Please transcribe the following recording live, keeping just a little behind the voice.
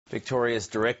Victoria's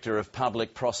Director of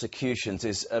Public Prosecutions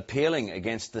is appealing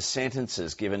against the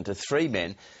sentences given to three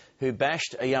men who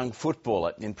bashed a young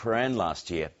footballer in Prahran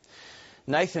last year.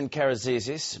 Nathan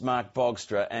Karadzisis, Mark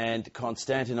Bogstra and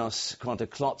Konstantinos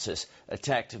Kontoklotsis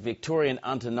attacked Victorian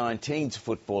under-19s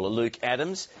footballer Luke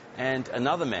Adams and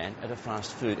another man at a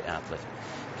fast food outlet.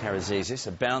 Karadzisis,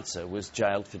 a bouncer, was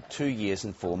jailed for 2 years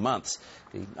and 4 months.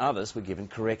 The others were given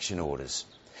correction orders.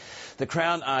 The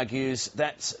Crown argues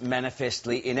that's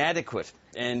manifestly inadequate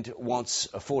and wants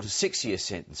a 4 to 6 year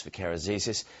sentence for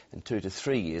Karadzisis and 2 to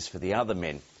 3 years for the other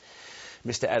men.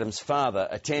 Mr Adams' father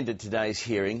attended today's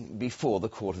hearing before the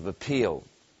Court of Appeal.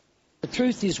 The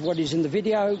truth is what is in the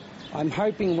video.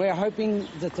 We're hoping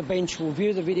that the bench will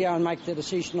view the video and make their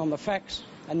decision on the facts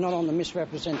and not on the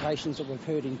misrepresentations that we've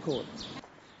heard in court.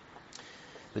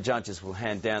 The judges will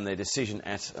hand down their decision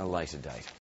at a later date.